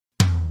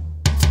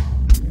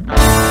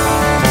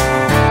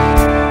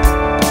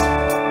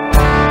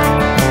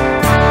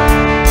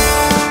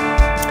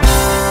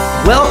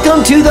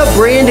Welcome to the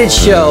Branded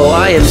Show.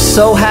 I am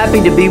so happy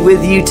to be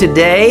with you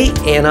today,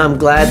 and I'm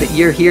glad that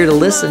you're here to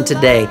listen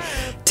today.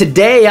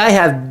 Today I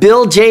have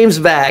Bill James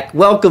back.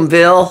 Welcome,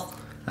 Bill.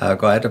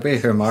 Glad to be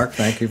here, Mark.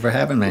 Thank you for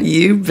having me.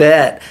 You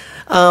bet.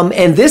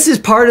 And this is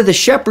part of the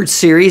Shepherd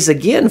series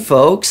again,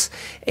 folks.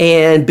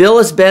 And Bill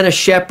has been a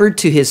shepherd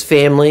to his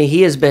family.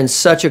 He has been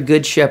such a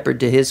good shepherd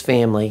to his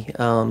family.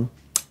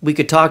 We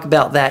could talk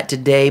about that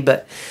today,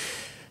 but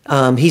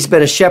he's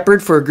been a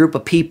shepherd for a group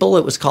of people.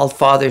 It was called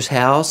Father's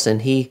House,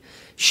 and he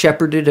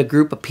shepherded a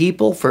group of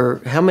people for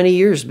how many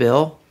years,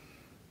 Bill?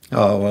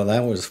 Oh, well,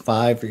 that was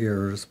 5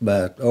 years,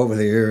 but over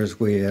the years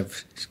we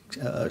have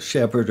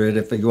shepherded,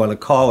 if you want to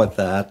call it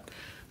that.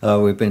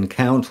 We've been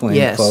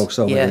counseling folks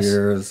over the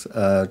years,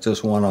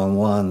 just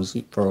one-on-ones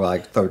for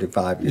like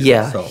 35 years.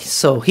 Yeah,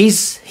 so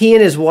he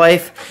and his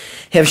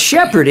wife have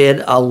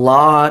shepherded a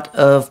lot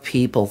of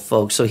people,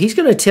 folks. So he's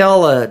going to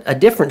tell a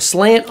different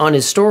slant on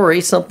his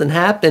story. Something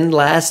happened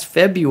last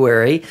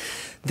February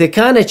that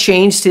kind of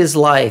changed his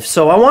life.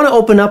 So I want to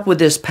open up with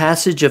this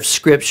passage of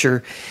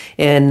Scripture.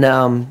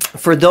 And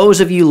for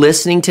those of you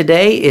listening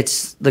today,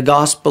 it's the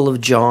Gospel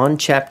of John,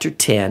 chapter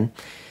 10.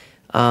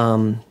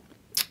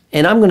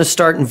 And I'm going to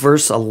start in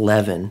verse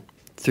 11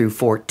 through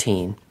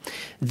 14.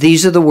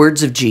 These are the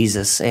words of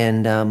Jesus.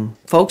 And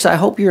folks, I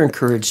hope you're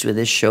encouraged with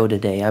this show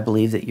today. I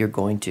believe that you're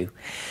going to.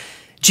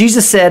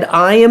 Jesus said,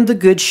 "I am the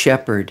good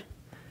shepherd.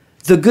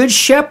 The good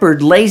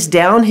shepherd lays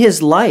down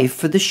his life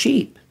for the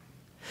sheep.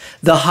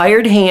 The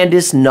hired hand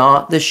is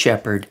not the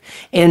shepherd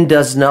and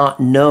does not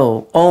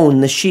own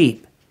the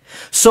sheep.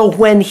 So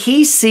when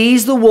he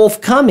sees the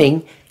wolf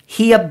coming,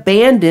 he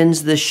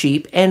abandons the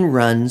sheep and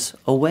runs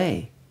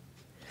away.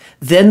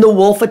 Then the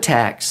wolf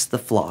attacks the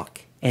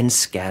flock and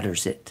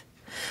scatters it.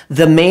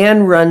 The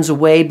man runs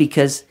away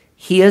because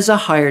he is a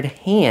hired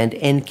hand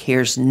and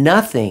cares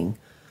nothing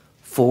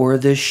for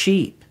the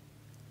sheep.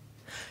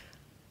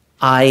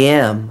 I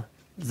am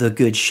the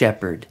good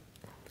shepherd.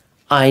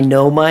 I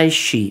know my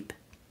sheep,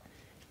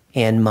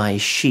 and my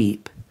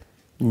sheep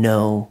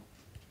know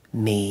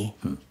me."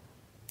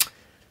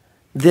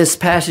 This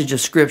passage of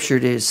Scripture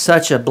is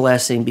such a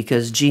blessing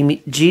because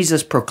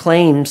Jesus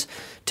proclaims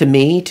to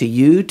me, to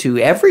you, to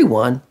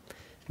everyone,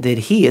 that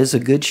he is a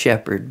good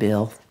shepherd,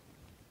 Bill.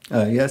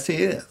 Yes, he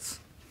is.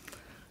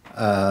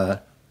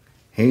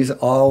 He's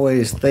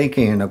always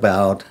thinking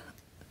about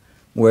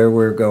where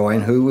we're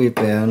going, who we've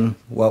been,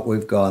 what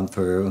we've gone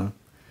through,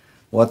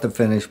 what the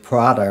finished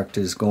product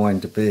is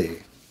going to be.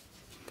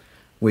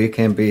 We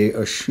can be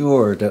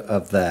assured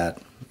of that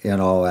in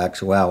all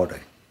actuality.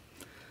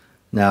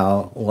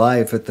 Now,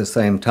 life at the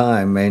same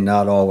time may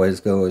not always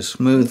go as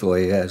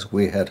smoothly as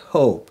we had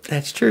hoped.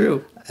 That's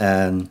true.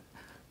 And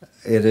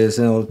it is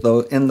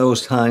in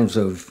those times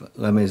of,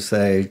 let me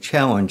say,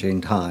 challenging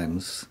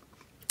times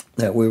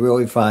that we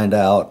really find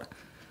out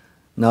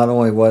not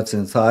only what's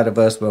inside of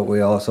us, but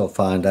we also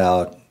find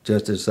out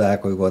just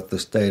exactly what the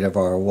state of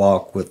our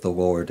walk with the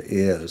Lord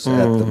is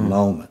at the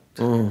moment.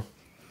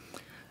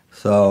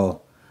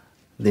 So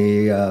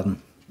the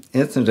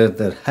incident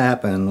that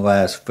happened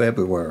last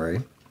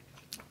February,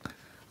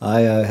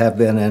 I have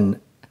been an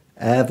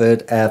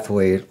avid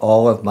athlete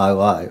all of my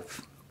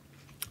life.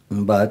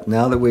 But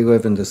now that we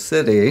live in the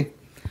city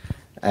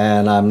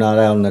and I'm not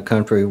out in the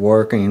country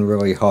working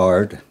really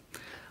hard,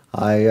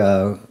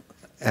 I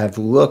have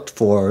looked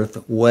for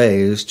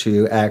ways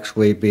to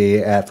actually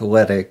be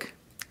athletic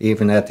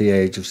even at the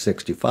age of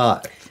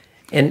 65.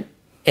 And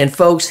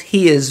folks,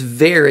 he is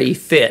very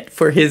fit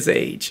for his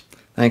age.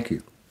 Thank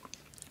you.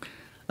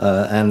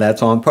 And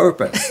that's on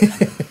purpose.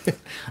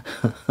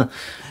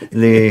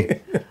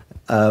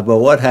 But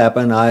what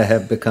happened, I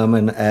have become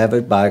an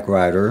avid bike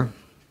rider.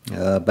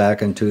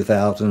 Back in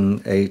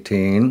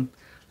 2018,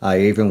 I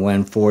even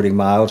went 40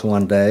 miles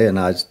one day, and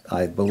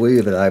I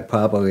believe that I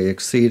probably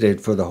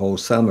exceeded for the whole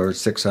summer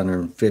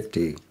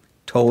 650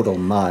 total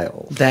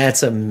miles.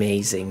 That's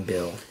amazing,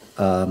 Bill.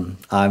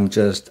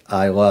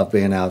 I love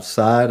being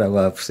outside. I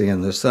love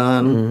seeing the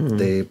sun,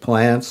 the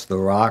plants, the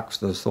rocks,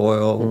 the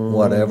soil,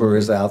 whatever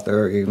is out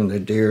there, even the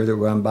deer that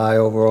run by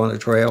over on the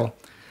trail.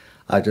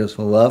 I just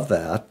love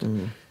that.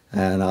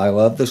 And I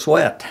love the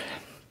sweat.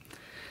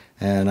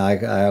 And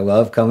I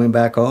love coming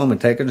back home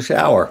and taking a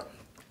shower.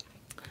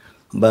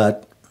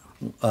 But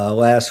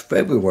last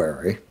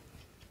February,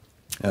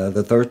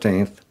 the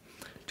 13th,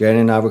 Jenny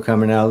and I were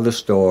coming out of the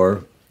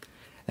store,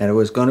 and it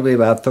was going to be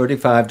about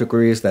 35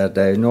 degrees that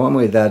day.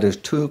 Normally that is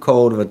too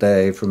cold of a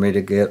day for me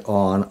to get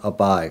on a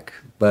bike.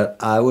 But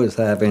I was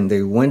having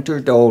the winter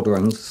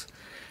doldrums,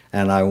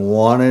 and I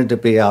wanted to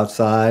be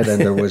outside, and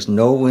there was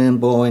no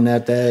wind blowing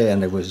that day,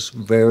 and it was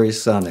very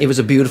sunny. It was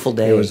a beautiful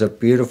day. It was a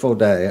beautiful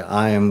day.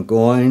 I am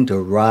going to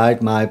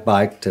ride my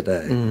bike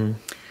today.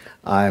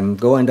 I'm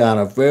going down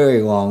a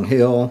very long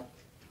hill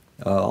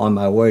on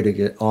my way to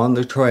get on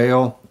the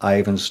trail. I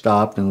even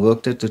stopped and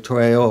looked at the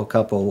trail a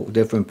couple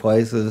different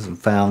places and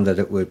found that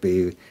it would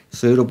be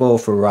suitable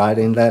for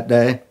riding that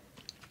day.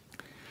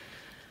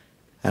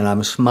 And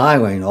I'm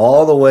smiling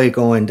all the way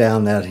going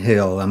down that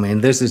hill. I mean,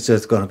 this is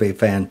just going to be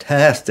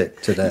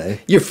fantastic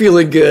today. You're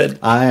feeling good.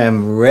 I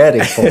am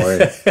ready for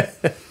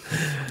it.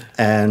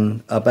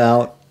 And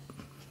about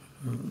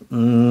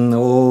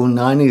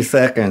 90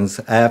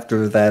 seconds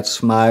after that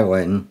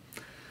smiling,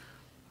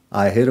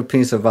 I hit a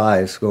piece of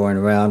ice going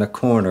around a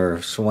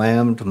corner,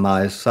 slammed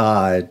my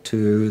side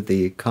to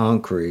the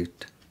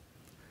concrete,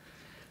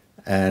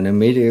 and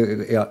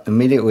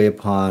immediately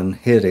upon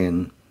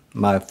hitting,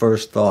 my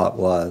first thought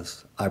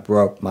was, I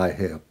broke my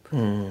hip.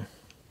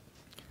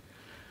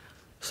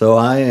 So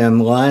I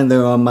am lying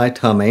there on my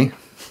tummy,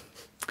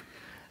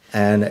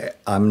 and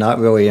I'm not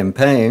really in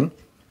pain,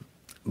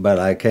 but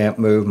I can't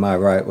move my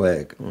right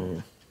leg.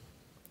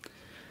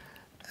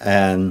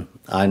 And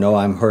I know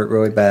I'm hurt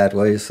really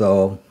badly,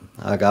 so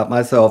I got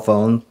my cell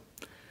phone,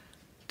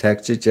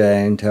 texted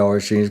Jane, tell her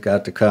she's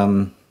got to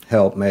come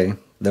help me.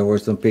 There were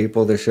some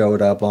people that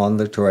showed up on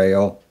the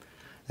trail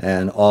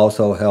and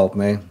also helped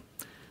me.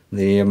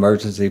 The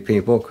emergency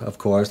people, of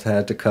course,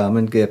 had to come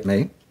and get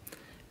me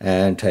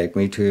and take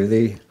me to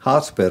the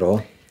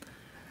hospital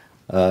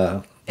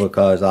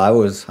because I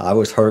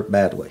was hurt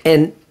badly.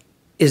 And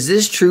is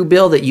this true,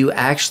 Bill, that you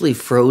actually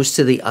froze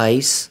to the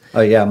ice? Oh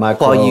yeah, my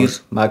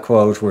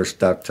clothes were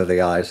stuck to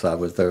the ice. I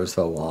was there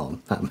so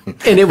long. I mean,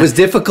 and it was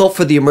difficult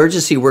for the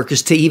emergency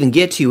workers to even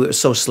get to you. It was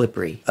so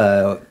slippery.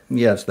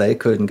 Yes, they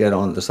couldn't get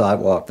on the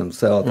sidewalk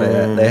themselves.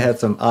 They had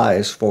some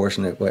ice,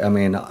 fortunately. I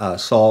mean,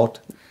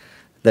 salt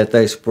that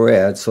they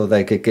spread so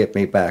they could get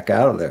me back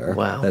out of there.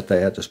 Wow. That they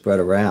had to spread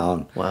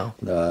around. Wow.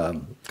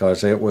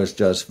 Because it was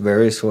just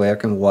very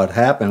slick. And what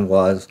happened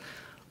was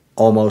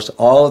almost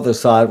all of the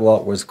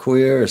sidewalk was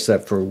clear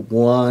except for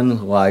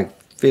one,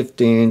 like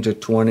 15 to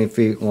 20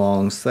 feet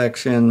long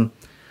section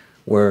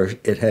where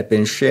it had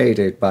been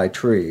shaded by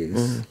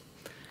trees.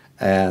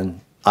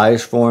 And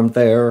ice formed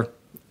there.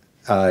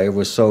 It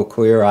was so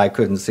clear I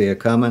couldn't see it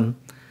coming.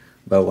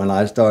 But when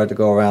I started to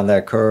go around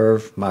that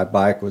curve, my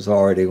bike was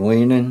already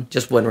leaning.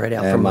 Just went right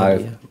out from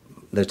under you.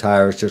 The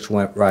tires just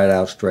went right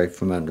out straight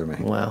from under me.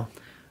 Wow.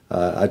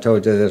 I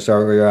told you this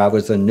earlier, I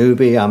was a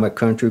newbie. I'm a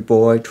country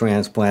boy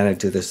transplanted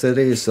to the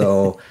city,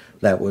 so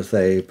that was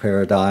a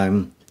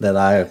paradigm that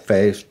I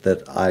faced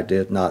that I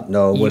did not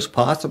know was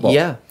possible.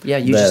 Yeah,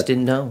 you just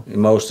didn't know.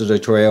 Most of the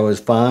trail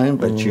is fine,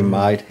 but you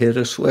might hit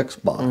a slick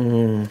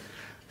spot.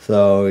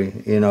 So,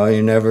 you know,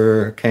 you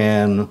never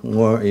can,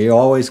 you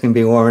always can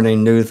be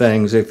learning new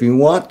things if you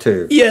want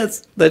to.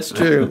 Yes, that's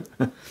true.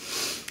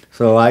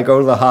 So I go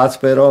to the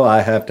hospital. I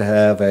have to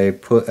have a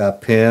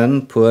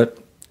pin put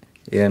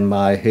in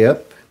my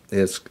hip.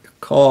 It's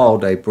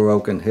called a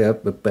broken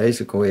hip, but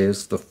basically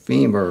it's the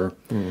femur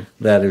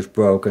that is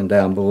broken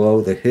down below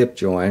the hip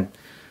joint.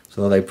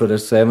 So they put a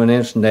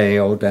 7-inch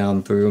nail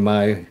down through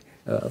my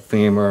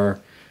femur,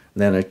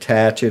 then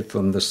attach it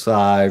from the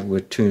side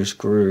with 2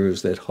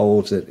 screws that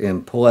holds it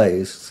in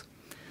place.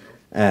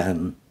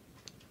 And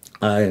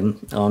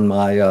on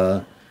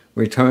my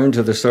return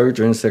to the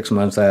surgeon 6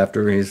 months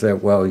after, he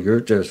said, well, you're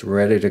just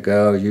ready to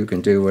go. You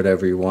can do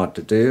whatever you want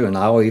to do, and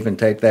I'll even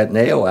take that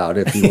nail out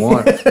if you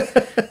want.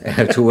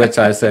 And to which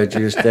I said,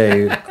 you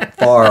stay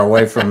far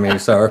away from me,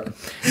 sir.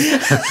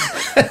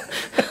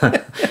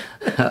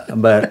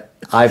 But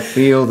I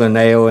feel the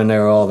nail in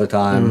there all the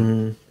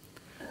time.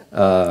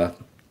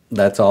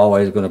 That's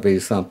always going to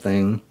be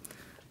something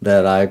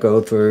that I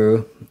go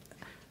through.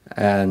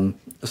 And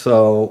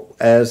so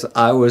as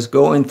I was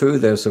going through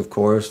this, of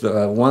course,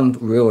 one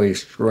really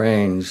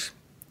strange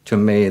to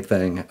me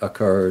thing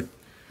occurred.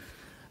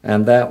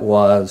 And that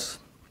was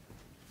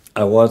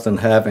I wasn't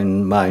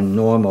having my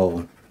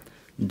normal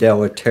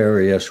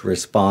deleterious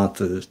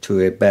responses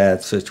to a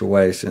bad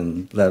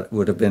situation that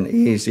would have been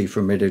easy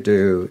for me to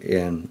do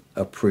in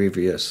a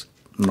previous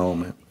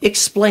moment.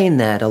 Explain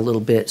that a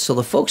little bit so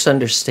the folks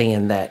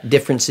understand that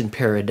difference in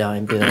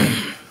paradigm, Bill.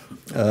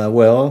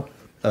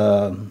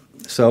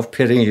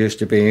 Self-pity used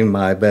to be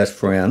my best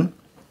friend,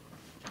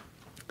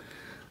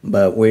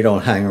 but we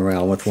don't hang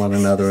around with one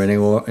another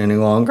any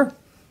longer.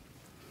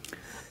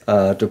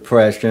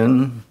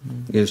 Depression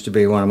used to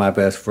be one of my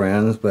best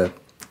friends, but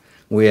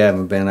we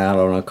haven't been out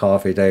on a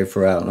coffee date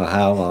for I don't know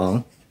how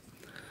long.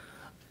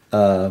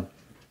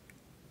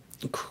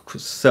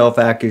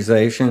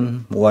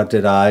 Self-accusation, what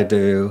did I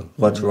do?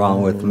 What's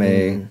wrong with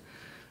me?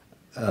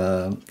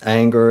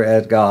 Anger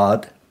at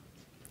God,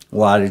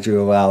 why did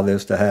you allow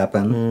this to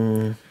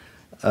happen?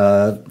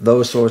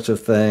 Those sorts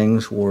of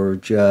things were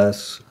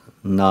just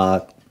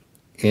not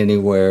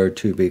anywhere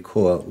to be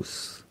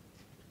close.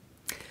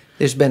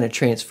 There's been a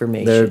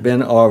transformation. There had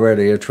been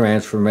already a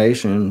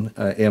transformation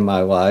in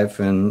my life,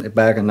 and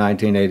back in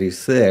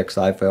 1986,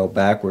 I fell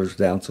backwards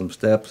down some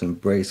steps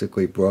and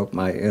basically broke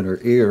my inner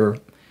ear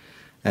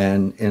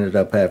and ended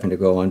up having to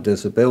go on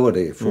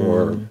disability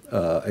for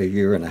a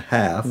year and a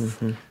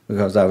half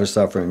because I was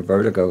suffering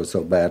vertigo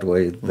so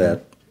badly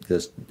that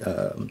just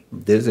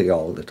dizzy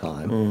all the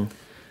time.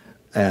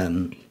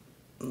 And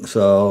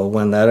so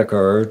when that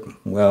occurred,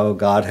 well,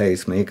 God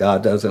hates me,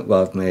 God doesn't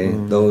love me,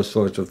 those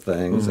sorts of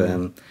things.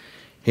 And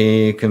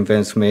He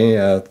convinced me,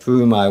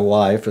 through my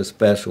wife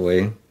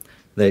especially,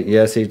 that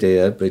yes, he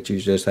did, but you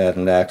just had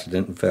an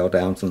accident and fell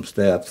down some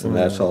steps, and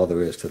that's all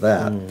there is to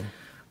that.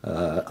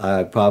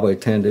 I probably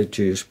tended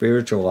to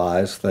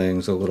spiritualize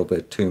things a little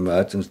bit too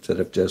much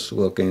instead of just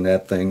looking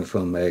at things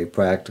from a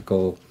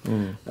practical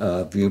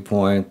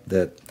viewpoint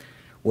that,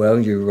 well,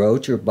 you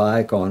rode your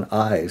bike on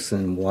ice,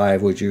 and why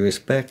would you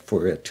expect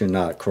for it to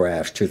not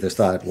crash to the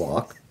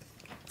sidewalk?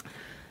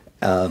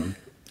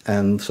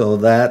 And so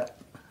that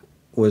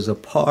was a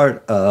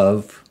part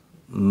of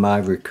my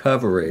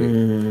recovery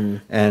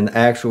and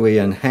actually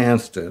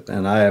enhanced it.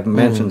 And I have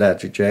mentioned that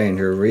to Jane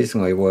here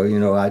recently. Well, you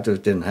know, I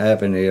just didn't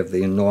have any of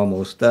the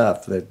normal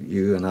stuff that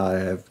you and I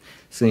have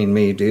seen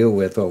me deal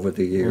with over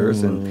the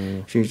years.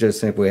 And she just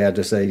simply had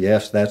to say,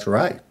 yes, that's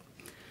right.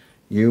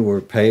 You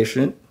were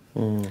patient.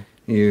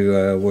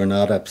 You were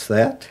not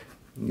upset.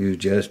 You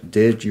just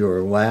did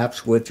your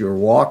laps with your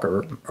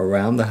walker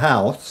around the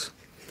house.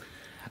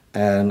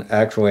 And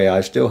actually,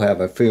 I still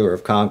have a fear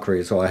of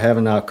concrete, so I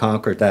have not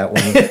conquered that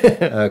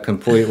one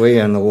completely.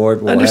 And the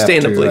Lord will have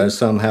to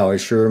somehow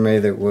assure me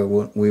that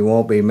we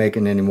won't be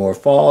making any more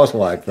falls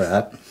like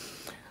that.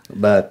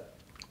 But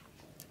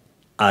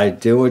I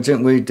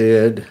diligently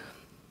did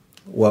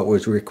what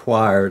was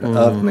required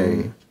of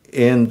me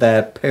in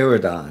that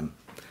paradigm.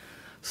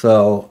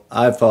 So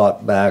I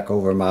thought back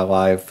over my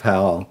life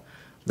how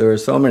there are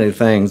so many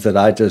things that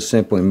I just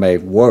simply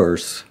made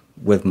worse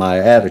with my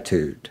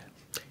attitude.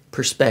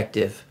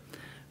 Perspective.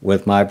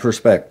 With my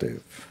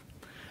perspective.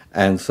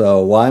 And so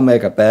why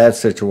make a bad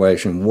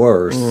situation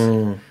worse?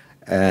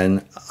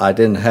 And I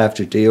didn't have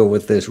to deal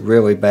with this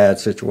really bad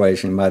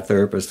situation. My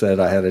therapist said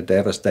I had a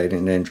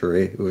devastating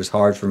injury. It was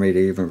hard for me to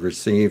even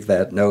receive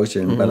that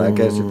notion, but I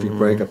guess if you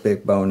break a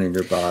big bone in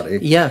your body,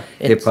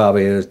 it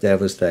probably is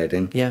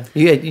devastating. Yeah,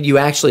 you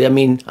actually, I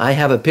mean, I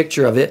have a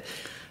picture of it.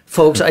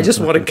 Folks, I just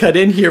want to cut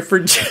in here for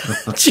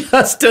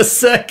just a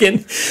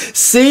second.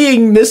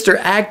 Seeing Mr.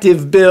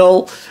 Active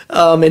Bill,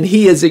 and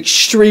he is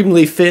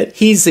extremely fit,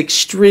 he's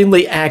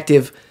extremely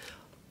active,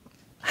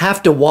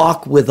 have to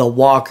walk with a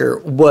walker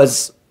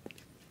was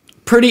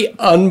pretty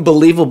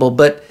unbelievable.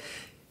 But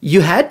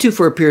you had to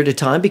for a period of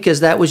time because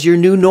that was your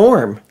new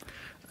norm.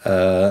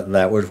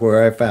 That was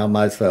where I found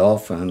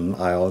myself, and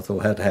I also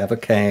had to have a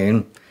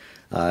cane.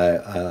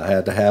 I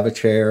had to have a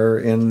chair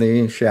in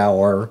the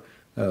shower.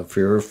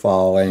 Fear of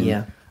falling.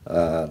 Yeah.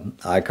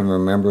 I can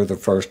remember the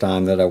first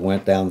time that I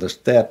went down the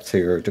steps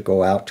here to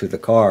go out to the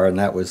car, and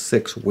that was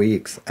 6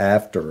 weeks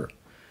after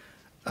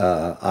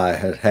I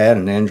had had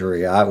an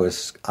injury. I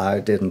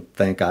didn't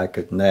think I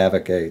could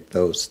navigate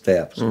those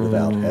steps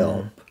without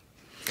help.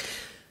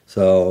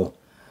 So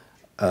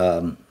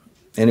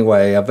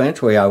anyway,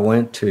 eventually I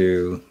went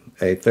to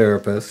a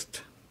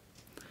therapist.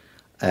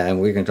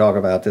 And we can talk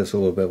about this a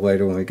little bit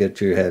later when we get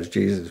to Has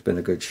Jesus Been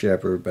a Good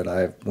Shepherd? But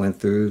I went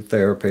through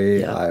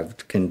therapy. Yeah. I've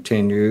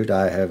continued.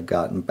 I have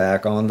gotten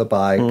back on the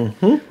bike.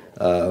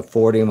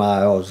 40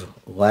 miles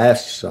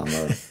last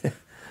summer,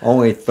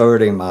 only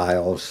 30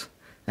 miles,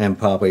 and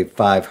probably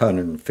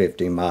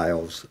 550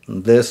 miles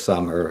this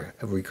summer,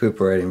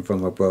 recuperating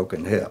from a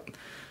broken hip.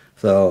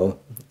 So,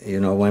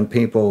 you know, when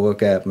people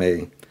look at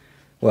me,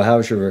 well,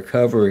 how's your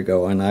recovery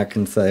going? I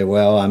can say,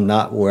 well, I'm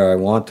not where I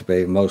want to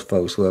be. Most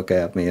folks look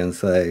at me and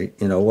say,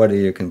 you know, what are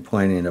you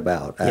complaining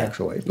about,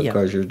 actually?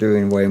 Because you're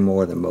doing way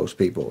more than most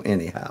people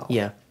anyhow.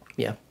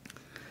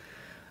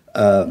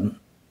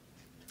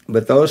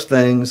 But those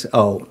things,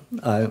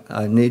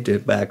 I need to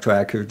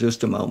backtrack here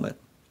just a moment.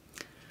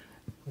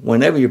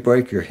 Whenever you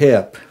break your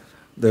hip,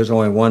 there's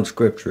only one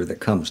scripture that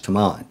comes to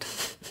mind.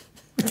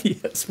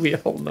 Yes, we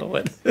all know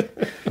it.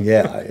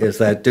 Yeah, it's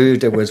that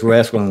dude that was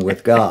wrestling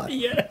with God.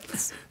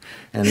 Yes.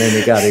 And then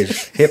he got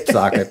his hip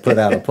socket put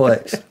out of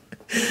place.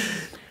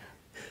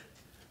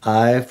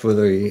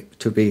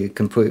 To be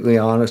completely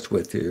honest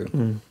with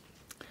you,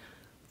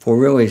 for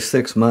really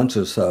 6 months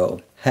or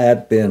so,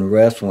 had been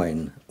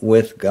wrestling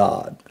with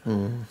God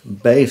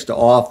based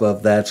off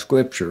of that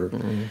scripture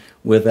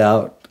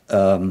without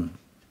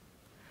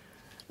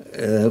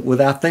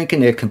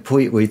thinking it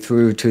completely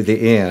through to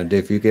the end,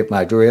 if you get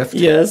my drift.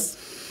 Yes.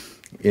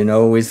 You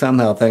know, we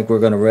somehow think we're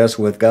going to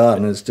wrestle with God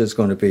and it's just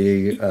going to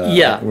be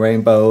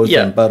rainbows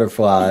and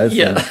butterflies.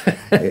 Yeah.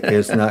 And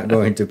it's not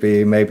going to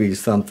be maybe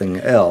something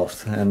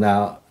else. And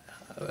now,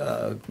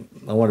 I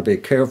want to be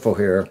careful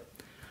here.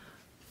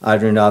 I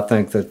do not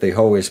think that the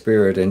Holy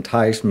Spirit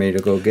enticed me to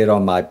go get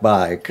on my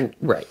bike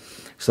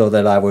so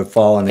that I would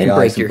fall on the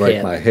ice and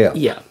break my hip.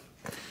 Yeah.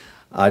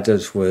 I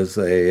just was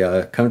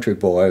a country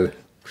boy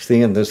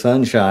seeing the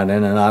sun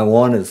shining, and I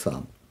wanted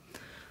some.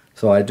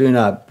 So I do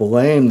not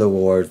blame the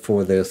Lord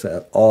for this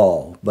at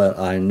all, but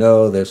I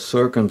know that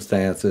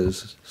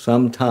circumstances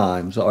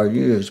sometimes are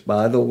used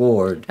by the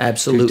Lord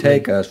to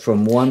take us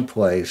from one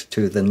place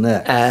to the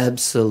next.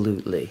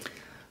 Absolutely.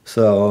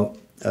 So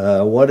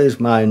what is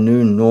my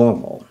new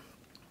normal?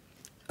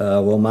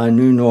 Well, my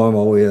new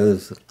normal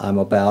is I'm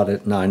about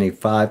at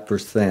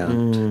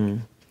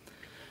 95%.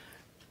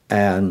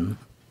 And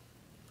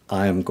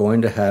I am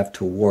going to have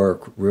to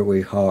work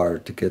really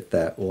hard to get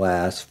that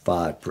last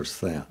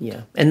 5%.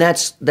 Yeah, and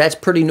that's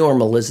pretty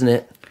normal, isn't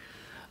it?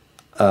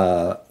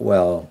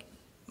 Well,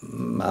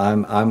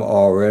 I'm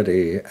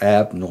already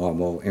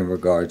abnormal in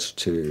regards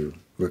to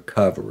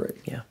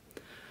recovery. Yeah.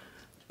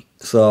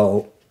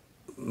 So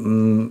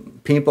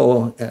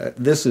people,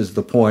 this is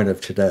the point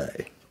of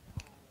today.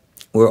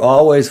 We're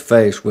always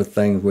faced with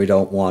things we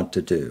don't want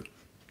to do.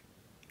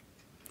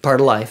 Part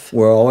of life.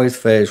 We're always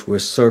faced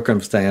with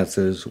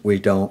circumstances we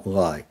don't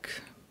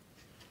like.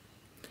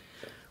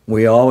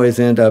 We always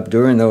end up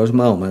during those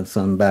moments,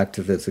 I'm back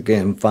to this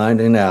again,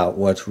 finding out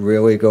what's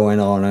really going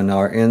on in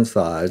our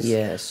insides.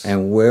 Yes.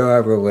 And where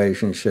our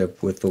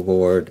relationship with the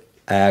Lord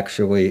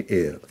actually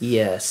is.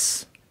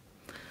 Yes.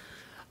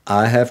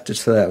 I have to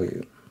tell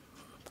you,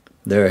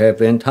 there have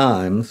been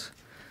times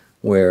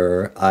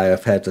where I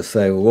have had to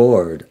say,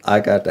 Lord, I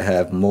got to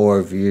have more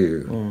of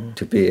you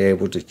to be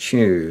able to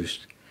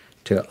choose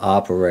to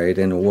operate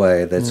in a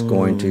way that's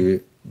going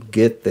to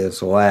get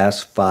this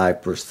last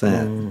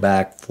 5%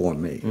 back for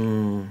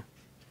me.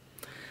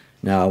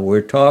 Now,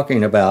 we're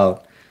talking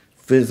about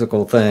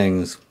physical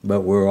things,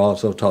 but we're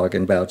also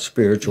talking about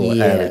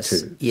spiritual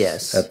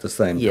attitudes at the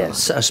same time.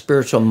 Yes, a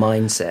spiritual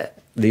mindset.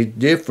 The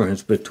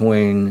difference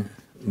between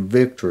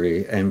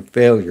victory and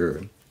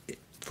failure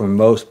for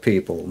most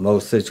people,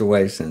 most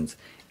situations,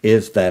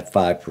 is that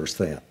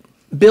 5%.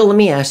 Bill, let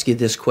me ask you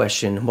this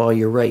question while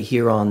you're right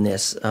here on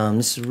this.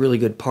 This is a really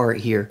good part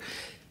here.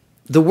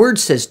 The word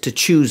says to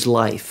choose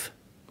life.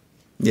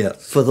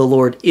 Yes. For the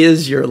Lord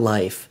is your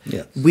life.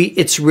 Yes.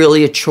 It's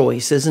really a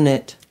choice, isn't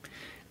it?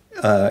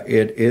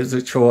 It is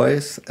a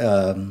choice.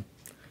 Choosing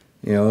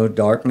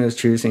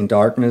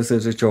darkness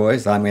is a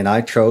choice. I mean,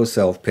 I chose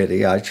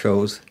self-pity. I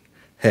chose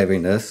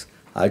heaviness.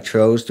 I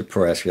chose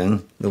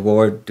depression. The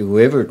Lord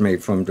delivered me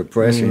from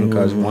depression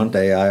because one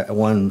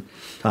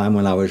time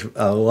when I was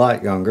a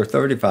lot younger,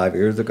 35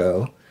 years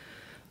ago,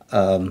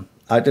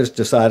 I just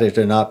decided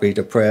to not be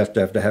depressed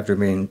after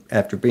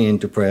being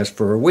depressed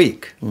for a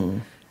week.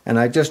 And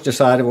I just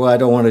decided, well, I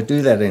don't want to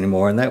do that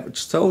anymore. And that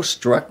so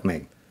struck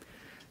me.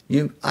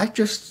 I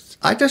just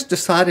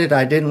decided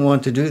I didn't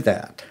want to do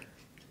that.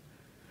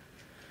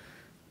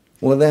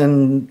 Well,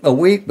 then a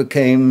week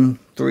became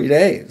 3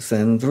 days,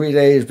 and 3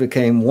 days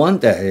became 1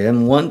 day,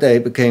 and 1 day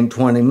became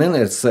 20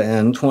 minutes,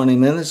 and 20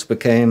 minutes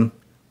became,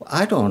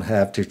 I don't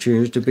have to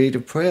choose to be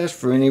depressed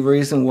for any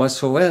reason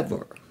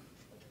whatsoever.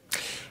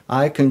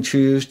 I can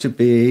choose to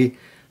be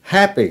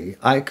happy.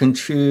 I can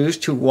choose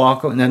to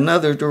walk in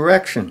another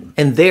direction.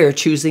 And they're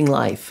choosing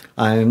life.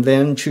 I am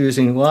then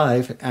choosing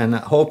life, and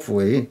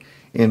hopefully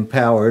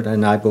empowered,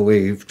 and I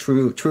believe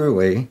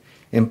truly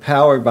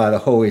empowered by the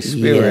Holy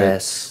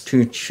Spirit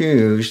to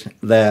choose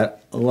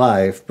that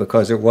life,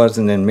 because it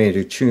wasn't in me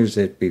to choose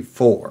it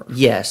before.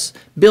 Yes.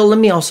 Bill, let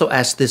me also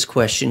ask this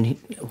question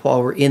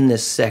while we're in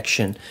this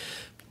section.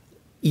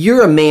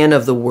 You're a man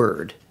of the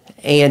Word,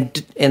 and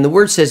the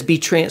Word says, be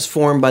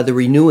transformed by the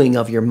renewing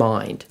of your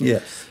mind.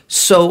 Yes.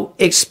 So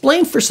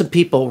explain for some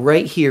people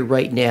right here,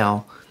 right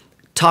now,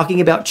 talking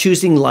about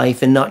choosing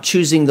life and not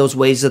choosing those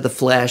ways of the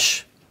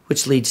flesh,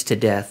 which leads to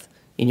death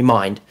in your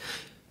mind.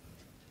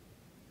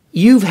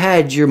 You've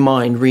had your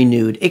mind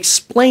renewed.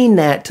 Explain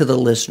that to the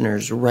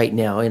listeners right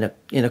now in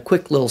a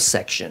quick little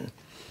section.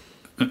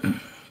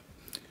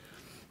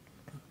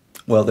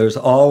 Well, there's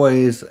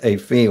always a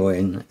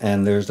feeling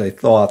and there's a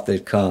thought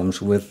that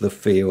comes with the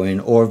feeling,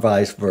 or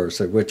vice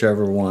versa,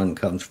 whichever one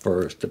comes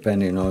first,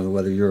 depending on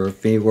whether you're a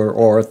feeler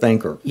or a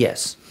thinker.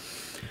 Yes.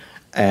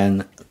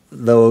 And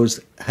those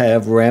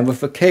have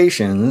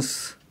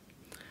ramifications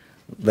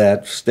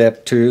that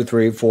step 2,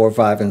 3, 4,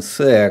 5, and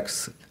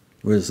 6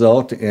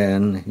 result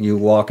in you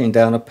walking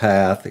down a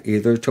path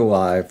either to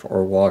life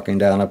or walking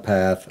down a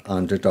path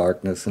unto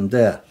darkness and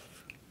death.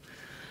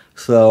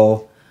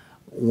 So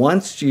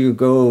once you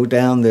go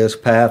down this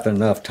path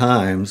enough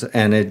times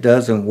and it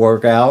doesn't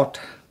work out,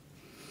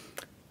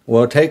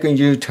 well, take a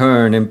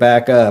U-turn and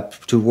back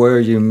up to where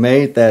you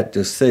made that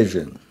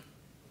decision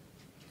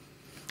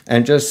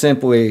and just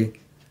simply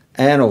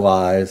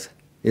analyze,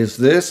 is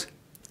this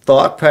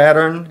thought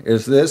pattern,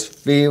 is this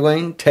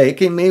feeling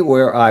taking me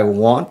where I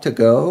want to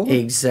go?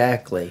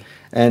 Exactly.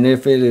 And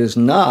if it is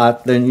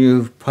not, then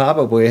you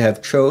probably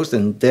have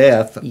chosen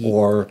death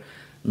or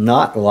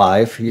not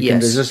life. You can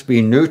just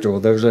be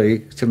neutral.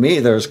 To me,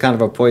 there's kind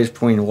of a place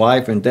between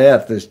life and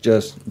death. It's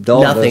just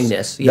dullness.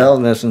 Nothingness.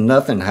 Dullness and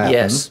nothing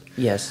happens.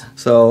 Yes.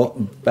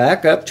 So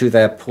back up to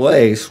that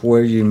place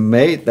where you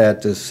made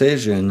that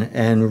decision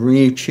and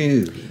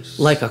re-choose.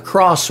 Like a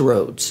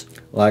crossroads.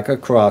 Like a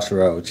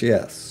crossroads,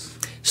 yes.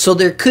 So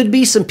there could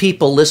be some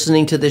people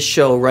listening to this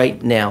show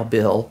right now,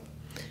 Bill,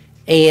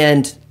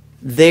 and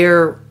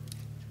they're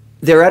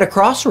at a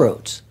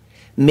crossroads.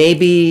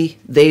 Maybe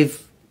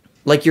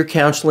like you're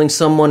counseling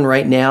someone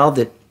right now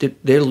that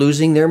they're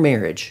losing their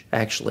marriage,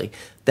 actually.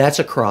 That's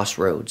a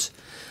crossroads.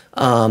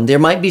 There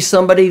might be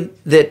somebody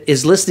that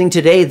is listening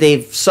today,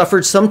 they've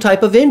suffered some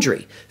type of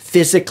injury,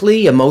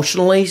 physically,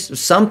 emotionally,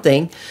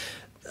 something.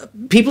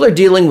 people are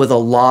dealing with a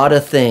lot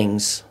of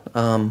things.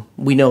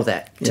 We know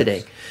that today.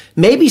 Yes.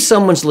 Maybe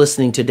someone's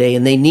listening today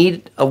and they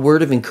need a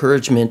word of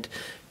encouragement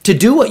to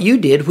do what you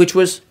did, which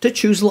was to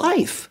choose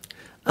life.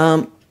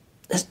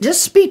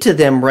 Just speak to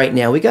them right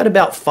now. We got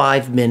about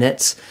 5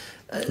 minutes.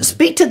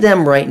 Speak to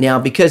them right now,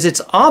 because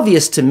it's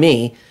obvious to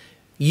me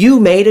you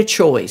made a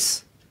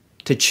choice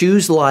to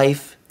choose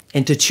life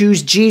and to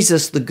choose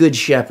Jesus, the Good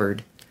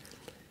Shepherd,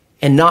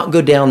 and not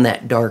go down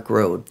that dark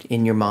road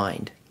in your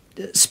mind.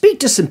 Speak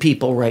to some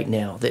people right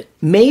now that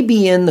may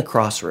be in the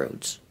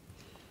crossroads.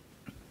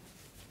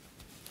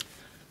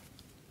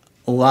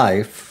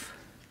 Life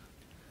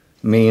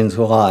means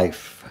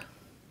life.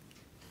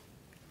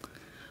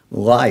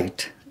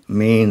 Light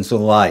means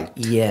light.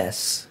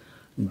 Yes.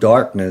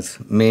 Darkness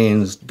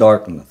means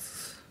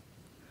darkness.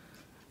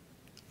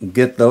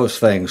 Get those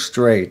things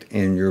straight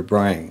in your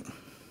brain.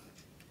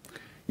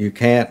 You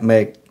can't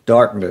make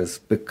darkness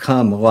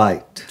become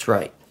light. That's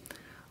right.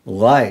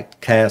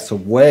 Light casts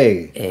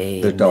away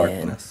Amen. the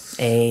darkness.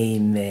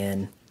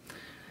 Amen.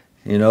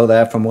 You know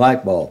that from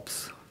light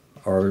bulbs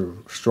or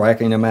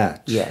striking a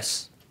match.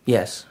 Yes.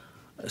 Yes.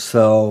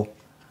 So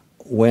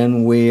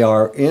when we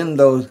are in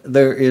those,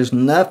 there is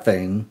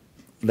nothing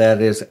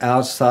that is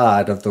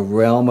outside of the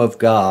realm of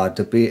God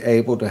to be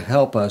able to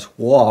help us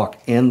walk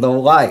in the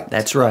light.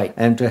 That's right.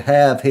 And to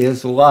have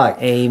His light.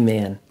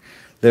 Amen.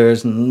 There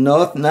is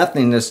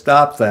nothing that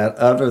stops that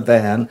other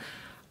than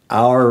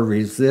our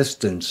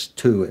resistance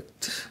to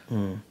it.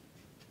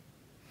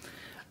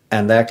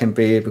 And that can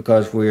be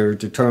because we're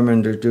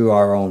determined to do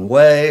our own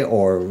way,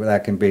 or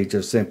that can be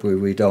just simply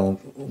we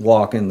don't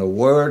walk in the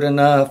Word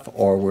enough,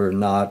 or we're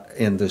not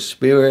in the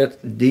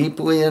Spirit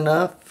deeply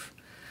enough.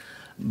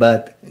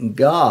 But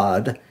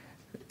God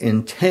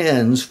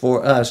intends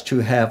for us to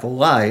have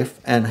life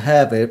and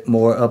have it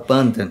more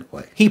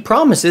abundantly. He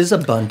promises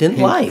abundant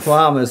He life.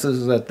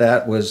 promises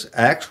that was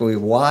actually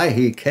why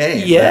He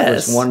came. Yes. That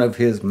was one of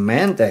His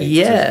mandates,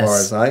 Yes. as far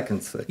as I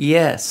can see.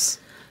 Yes.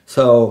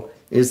 So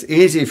it's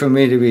easy for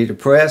me to be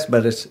depressed,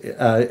 but it's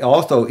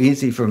also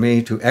easy for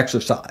me to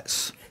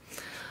exercise.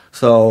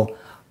 So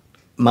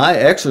my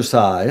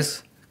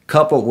exercise,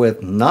 coupled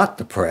with not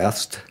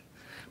depressed,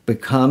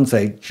 becomes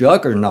a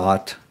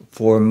juggernaut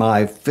for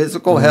my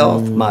physical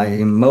health, my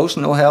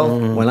emotional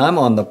health. When I'm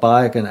on the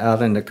bike and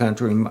out in the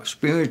country,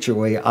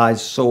 spiritually, I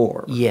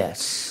soar.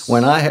 Yes.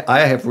 When I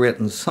have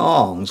written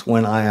songs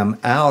when I am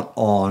out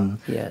on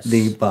Yes.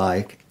 the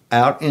bike,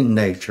 out in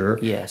nature,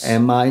 Yes.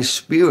 and my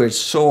spirit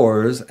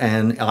soars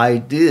and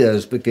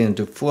ideas begin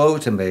to flow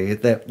to me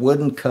that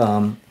wouldn't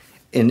come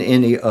in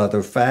any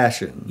other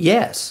fashion.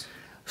 Yes.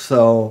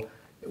 So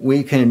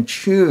we can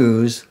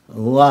choose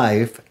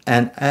life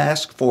and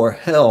ask for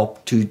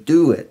help to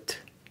do it.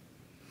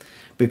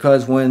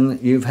 Because when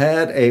you've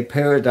had a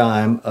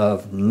paradigm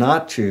of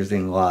not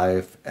choosing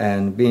life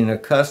and being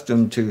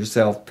accustomed to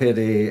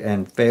self-pity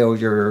and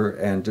failure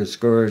and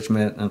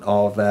discouragement and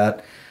all of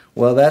that,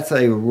 well, that's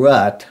a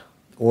rut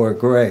or a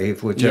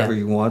grave, whichever Yeah.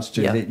 you want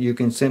to, Yeah. that you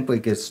can simply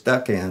get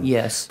stuck in.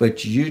 Yes.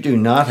 But you do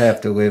not have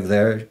to live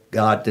there.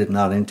 God did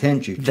not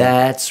intend you to.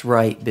 That's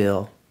right,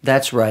 Bill.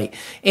 That's right.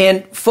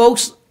 And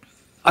folks,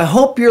 I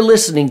hope you're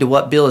listening to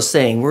what Bill is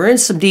saying. We're in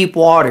some deep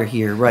water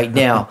here right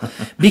now,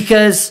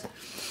 because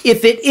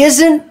if it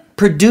isn't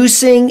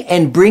producing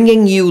and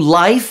bringing you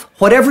life,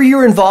 whatever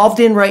you're involved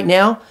in right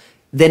now,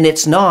 then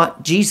it's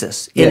not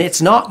Jesus and Yes.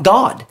 it's not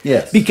God.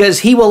 Yes. Because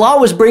He will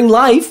always bring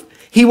life.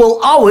 He will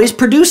always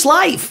produce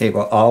life. He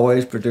will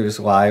always produce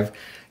life.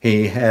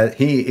 He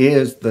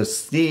is the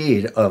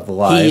seed of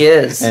life. He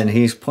is. And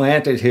He's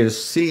planted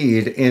His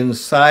seed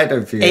inside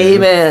of you.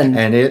 Amen.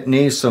 And it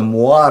needs some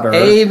water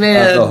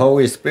Amen. of the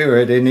Holy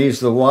Spirit. It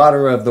needs the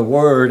water of the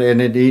Word, and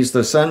it needs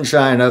the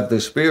sunshine of the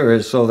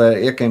Spirit so that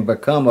it can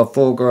become a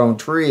full-grown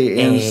tree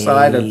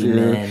inside of you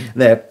Amen.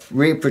 that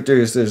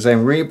reproduces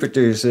and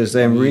reproduces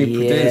and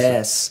reproduces,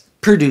 Yes.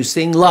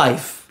 Producing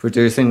life.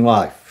 producing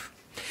life.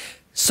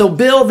 So,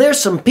 Bill, there's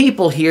some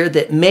people here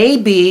that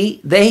maybe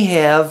they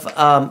have,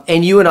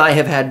 and you and I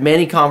have had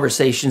many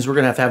conversations. We're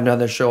going to have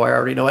another show. I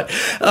already know it.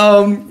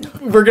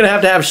 We're going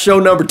to have show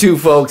number 2,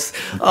 folks,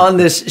 on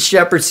this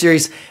Shepherd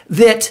series,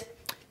 that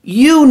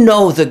you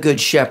know the Good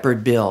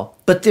Shepherd, Bill.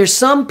 But there's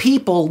some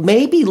people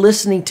maybe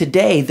listening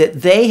today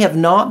that they have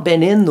not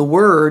been in the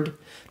Word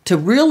to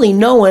really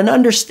know and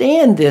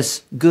understand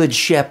this Good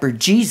Shepherd,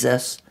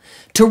 Jesus,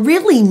 to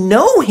really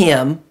know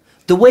Him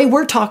the way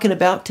we're talking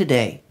about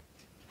today.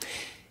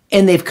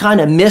 And they've kind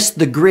of missed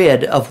the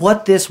grid of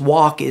what this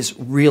walk is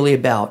really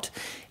about.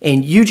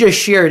 And you just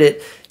shared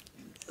it.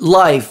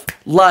 Life.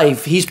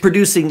 He's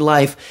producing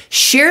life.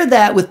 Share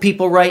that with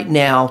people right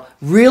now,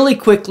 really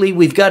quickly.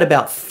 We've got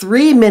about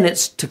 3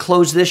 minutes to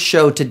close this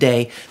show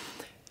today.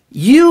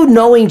 You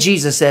knowing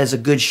Jesus as a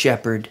good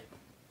shepherd,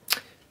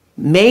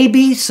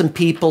 maybe some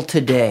people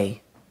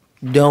today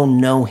don't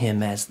know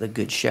Him as the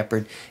good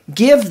shepherd.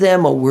 Give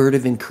them a word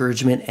of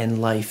encouragement and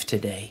life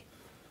today.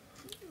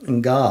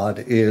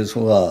 God is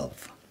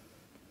love.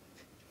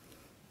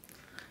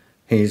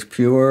 He's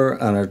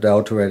pure,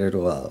 unadulterated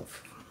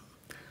love.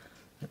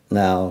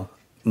 Now,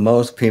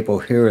 most people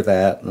hear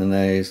that and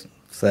they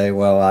say,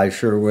 well, I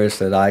sure wish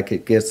that I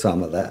could get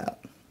some of that.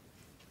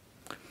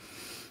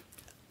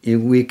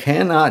 We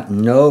cannot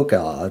know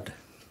God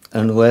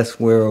unless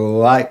we're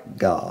like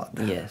God.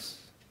 Yes.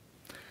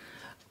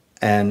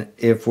 And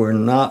if we're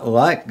not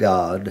like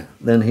God,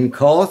 then he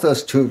calls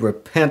us to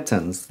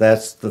repentance.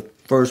 That's the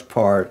first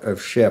part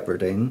of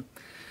shepherding,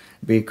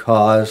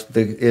 because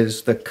it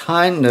is the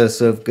kindness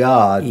of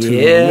God to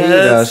lead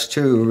us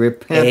to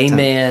repentance.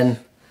 Amen.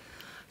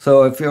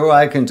 So if you're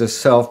like into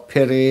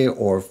self-pity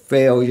or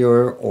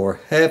failure or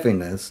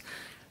heaviness,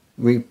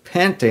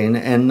 repenting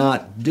and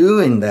not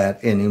doing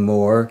that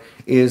anymore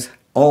is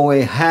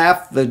only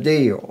half the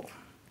deal.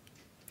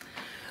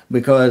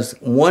 Because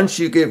once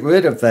you get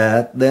rid of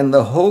that, then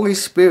the Holy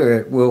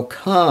Spirit will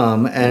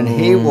come and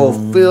he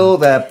will fill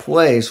that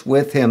place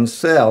with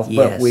himself,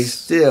 but we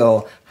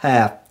still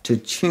have to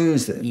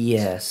choose it.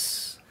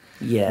 Yes.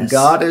 Yes.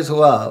 God is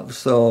love.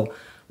 So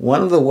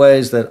one of the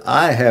ways that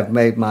I have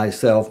made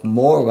myself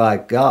more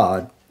like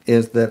God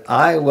is that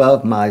I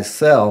love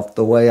myself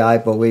the way I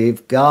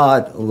believe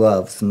God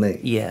loves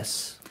me.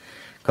 Yes.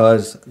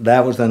 Because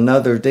that was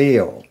another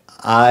deal.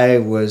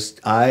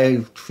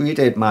 I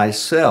treated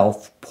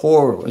myself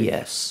poorly.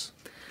 Yes.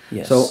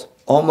 Yes. So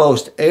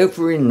almost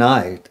every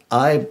night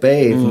I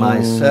bathe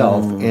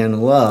myself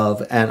in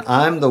love, and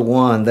I'm the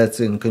one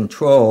that's in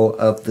control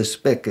of the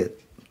spigot.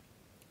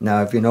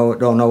 Now, if you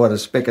don't know what a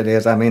spigot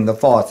is, I mean the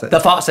faucet. The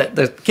faucet,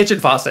 the kitchen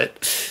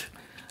faucet.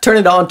 Turn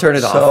it on, turn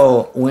it off.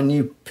 So when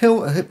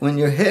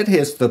your head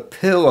hits the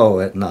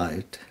pillow at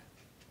night,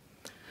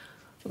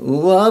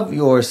 love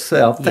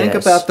yourself. Think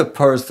about the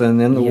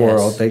person in the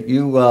world that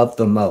you love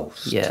the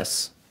most.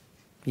 Yes.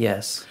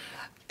 Yes.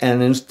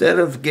 And instead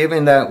of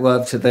giving that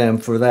love to them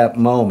for that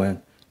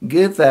moment,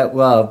 give that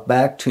love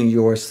back to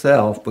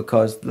yourself,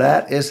 because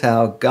that is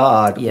how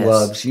God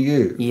loves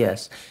you.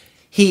 Yes.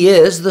 He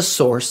is the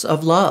source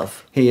of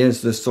love. He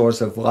is the source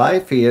of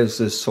life. He is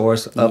the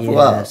source of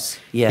love.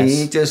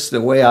 Yes.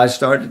 The way I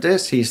started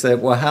this, he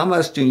said, well, how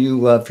much do you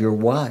love your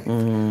wife?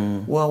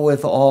 Well,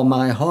 with all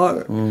my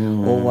heart.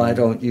 Well, why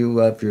don't you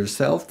love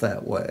yourself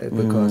that way?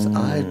 Because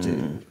I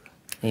do.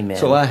 Amen.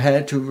 So I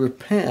had to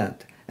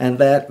repent. And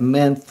that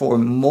meant for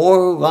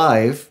more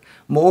life,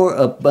 more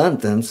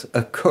abundance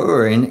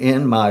occurring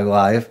in my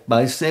life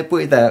by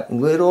simply that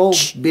little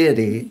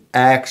bitty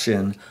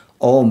action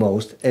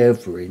almost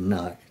every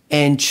night.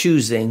 And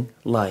choosing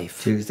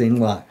life. Choosing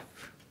life.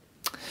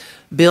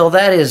 Bill,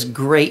 that is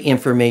great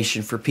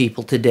information for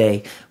people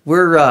today.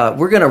 We're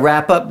going to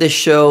wrap up this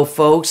show,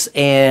 folks,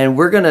 and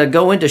we're going to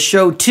go into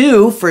show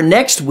 2 for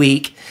next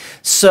week.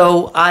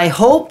 So I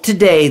hope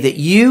today that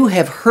you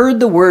have heard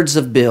the words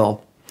of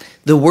Bill,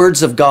 the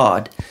words of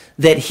God,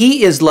 that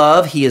he is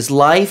love, he is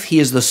life, he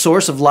is the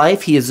source of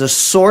life, he is the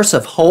source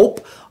of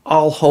hope,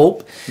 all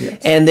hope. Yes.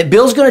 And that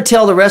Bill's going to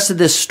tell the rest of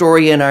this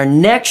story in our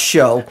next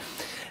show,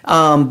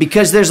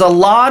 because there's a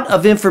lot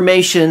of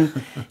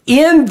information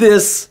in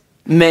this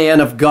man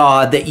of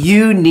God that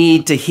you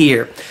need to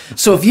hear.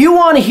 So if you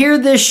want to hear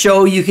this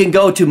show, you can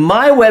go to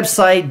my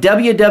website,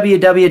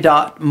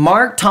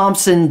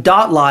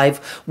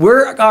 www.markthompson.live.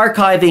 We're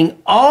archiving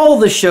all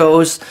the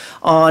shows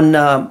on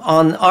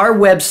our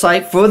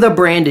website for the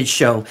branded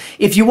show.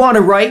 If you want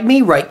to write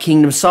me, write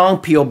Kingdom Song,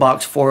 P.O.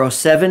 Box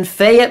 407,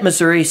 Fayette,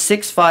 Missouri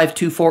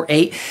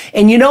 65248.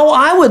 And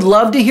I would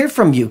love to hear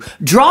from you.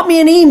 Drop me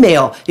an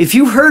email if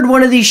you heard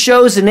one of these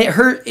shows and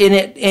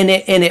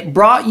it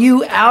brought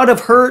you out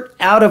of hurt,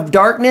 out of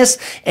darkness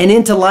and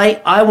into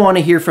light. I want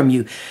to hear from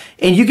you.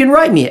 And you can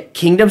write me at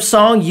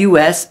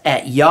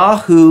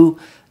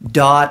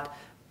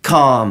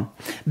kingdomsongus@yahoo.com.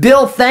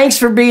 Bill, thanks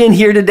for being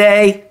here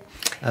today.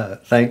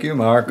 Thank you,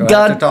 Mark.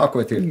 Glad to talk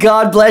with you.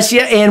 God bless you.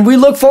 And we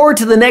look forward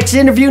to the next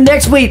interview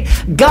next week.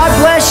 God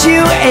bless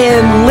you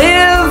and live